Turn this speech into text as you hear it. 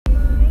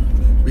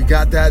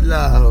got that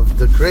love,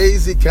 the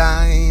crazy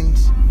kind.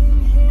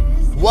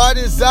 What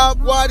is up?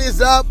 What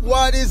is up?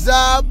 What is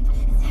up?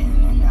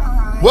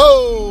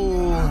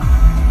 Whoa!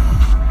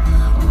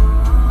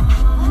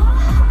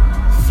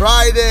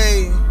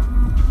 Friday.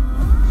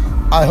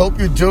 I hope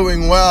you're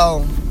doing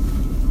well.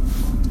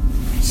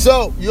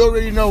 So, you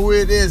already know who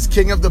it is,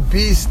 King of the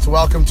Beast.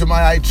 Welcome to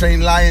my I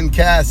Train Lion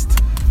cast.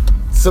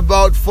 It's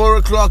about 4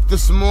 o'clock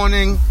this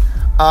morning.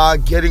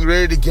 Getting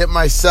ready to get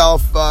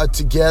myself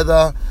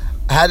together.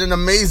 Had an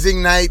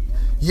amazing night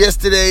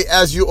yesterday,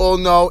 as you all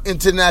know,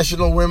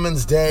 International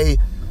Women's Day.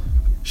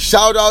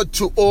 Shout out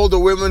to all the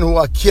women who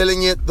are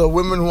killing it, the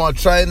women who are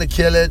trying to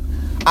kill it.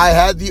 I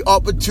had the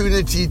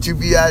opportunity to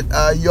be at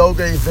a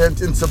yoga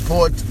event in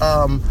support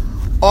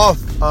of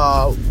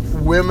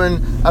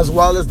women as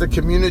well as the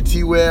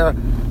community, where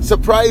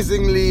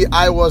surprisingly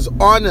I was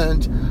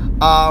honored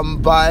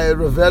by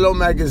Revelo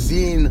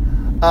magazine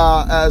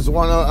as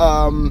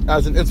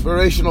an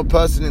inspirational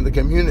person in the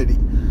community.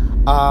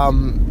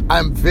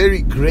 I'm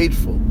very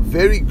grateful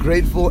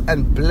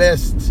and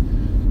blessed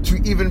to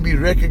even be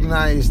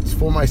recognized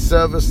for my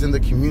service in the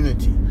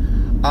community.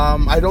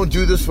 I don't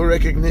do this for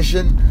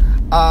recognition,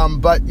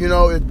 but you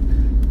know,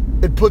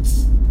 it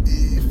puts,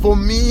 for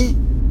me,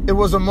 it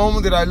was a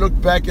moment that I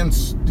looked back and,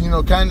 you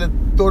know, kind of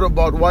thought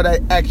about what I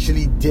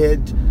actually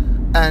did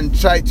and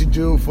tried to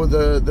do for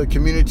the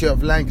community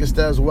of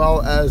Lancaster, as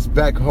well as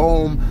back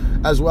home,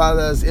 as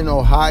well as in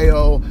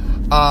Ohio,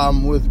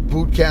 with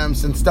boot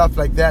camps and stuff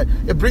like that.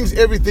 It brings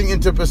everything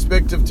into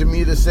perspective to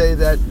me to say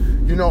that,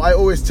 you know, I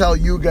always tell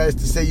you guys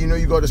to say, you know,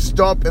 you got to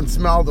stop and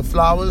smell the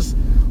flowers.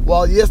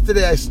 Well,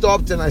 yesterday I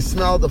stopped and I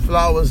smelled the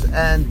flowers,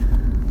 and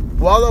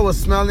while I was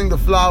smelling the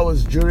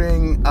flowers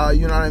during,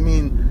 you know what I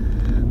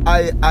mean,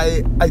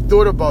 I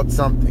thought about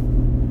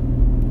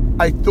something.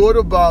 I thought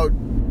about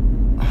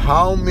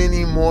how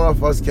many more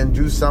of us can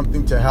do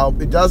something to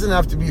help. It doesn't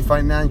have to be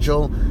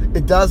financial.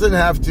 It doesn't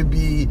have to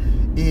be,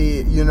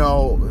 you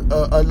know,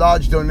 a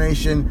large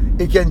donation.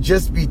 It can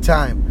just be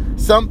time.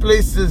 Some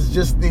places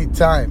just need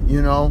time,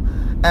 you know.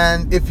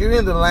 And if you're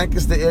in the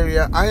Lancaster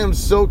area, I am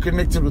so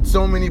connected with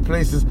so many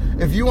places.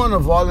 If you want to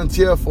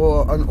volunteer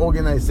for an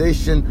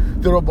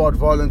organization, thought about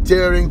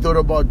volunteering, thought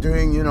about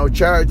doing, you know,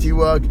 charity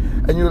work,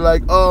 and you're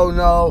like, oh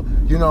no,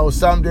 you know,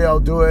 someday I'll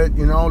do it,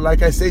 you know,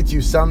 like I say to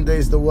you, someday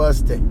is the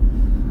worst day.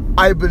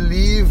 I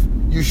believe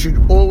you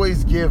should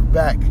always give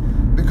back,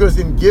 because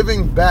in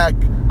giving back,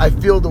 I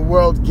feel the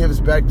world gives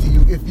back to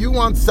you. If you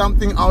want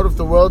something out of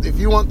the world, if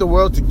you want the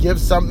world to give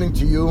something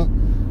to you,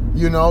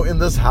 you know, in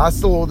this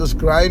hustle or this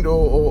grind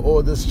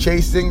or this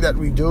chasing that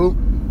we do,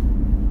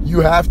 you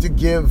have to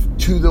give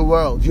to the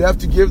world. You have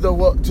to give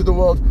to the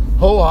world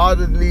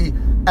wholeheartedly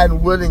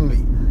and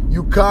willingly.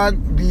 You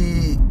can't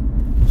be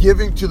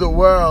giving to the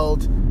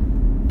world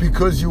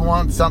because you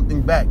want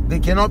something back. There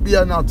cannot be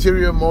an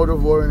ulterior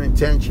motive or an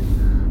intention.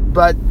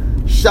 But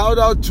shout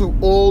out to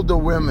all the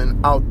women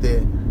out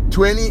there.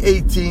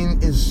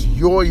 2018 is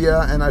your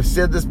year, and I've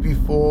said this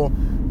before.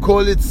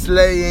 Call it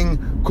slaying,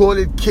 call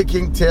it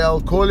kicking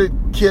tail, call it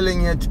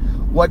killing it,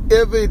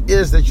 whatever it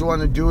is that you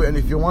want to do. And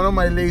if you're one of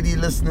my lady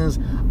listeners,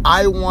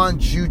 I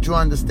want you to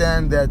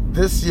understand that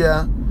this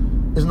year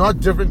is not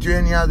different to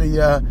any other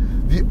year.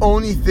 The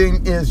only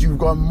thing is you've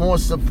got more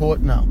support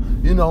now.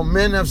 You know,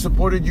 men have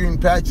supported you in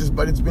patches,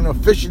 but it's been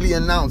officially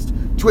announced.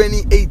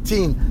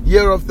 2018,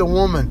 Year of the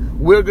Woman.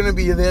 We're going to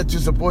be there to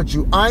support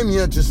you. I'm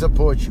here to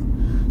support you.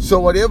 So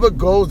whatever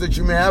goals that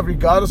you may have,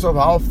 regardless of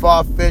how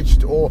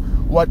far-fetched or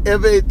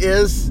whatever it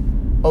is,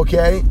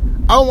 okay,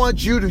 I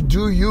want you to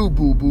do you,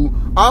 boo-boo.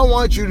 I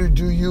want you to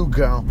do you,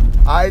 girl.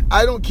 I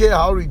don't care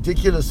how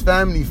ridiculous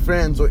family,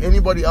 friends, or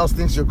anybody else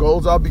thinks your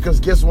goals are,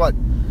 because guess what?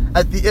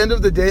 At the end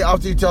of the day,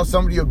 after you tell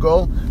somebody your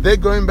goal, they're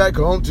going back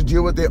home to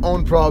deal with their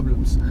own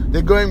problems.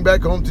 They're going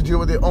back home to deal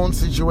with their own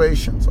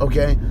situations,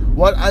 okay?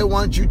 What I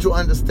want you to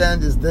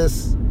understand is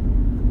this.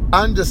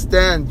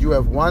 Understand you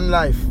have one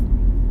life.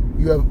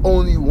 You have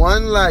only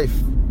one life.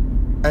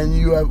 And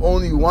you have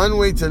only one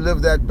way to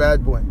live that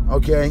bad boy,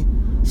 okay?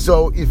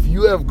 So if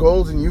you have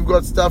goals and you've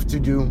got stuff to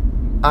do,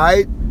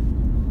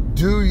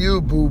 do you,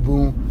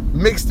 boo-boo.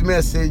 Mixed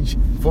message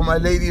for my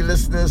lady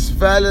listeners.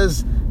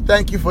 Fellas,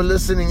 thank you for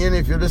listening in.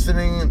 If you're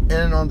listening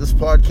in on this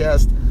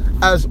podcast,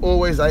 as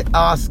always, I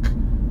ask,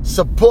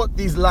 support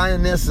these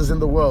lionesses in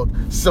the world.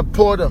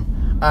 Support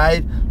them, all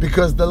right?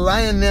 Because the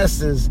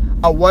lionesses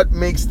are what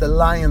makes the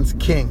lions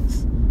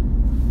kings.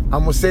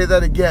 I'm going to say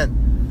that again.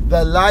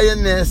 The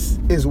lioness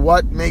is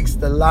what makes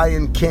the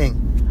lion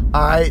king,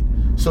 all right?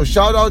 So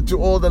shout out to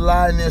all the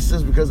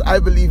lionesses, because I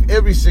believe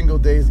every single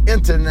day is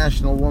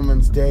International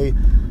Women's Day.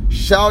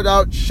 Shout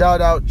out,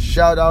 shout out,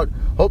 shout out.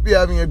 Hope you're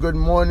having a good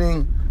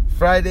morning.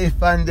 Friday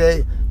fun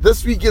day.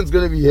 This weekend's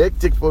going to be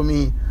hectic for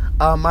me.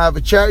 I have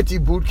a charity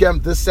boot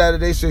camp this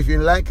Saturday. So if you're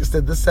in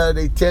Lancaster, this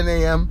Saturday, 10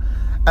 a.m.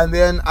 And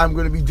then I'm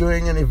going to be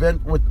doing an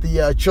event with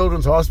the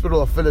Children's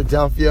Hospital of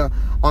Philadelphia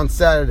on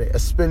Saturday, a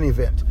spin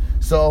event.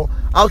 So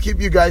I'll keep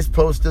you guys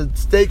posted.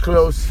 Stay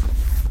close.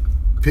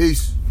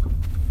 Peace.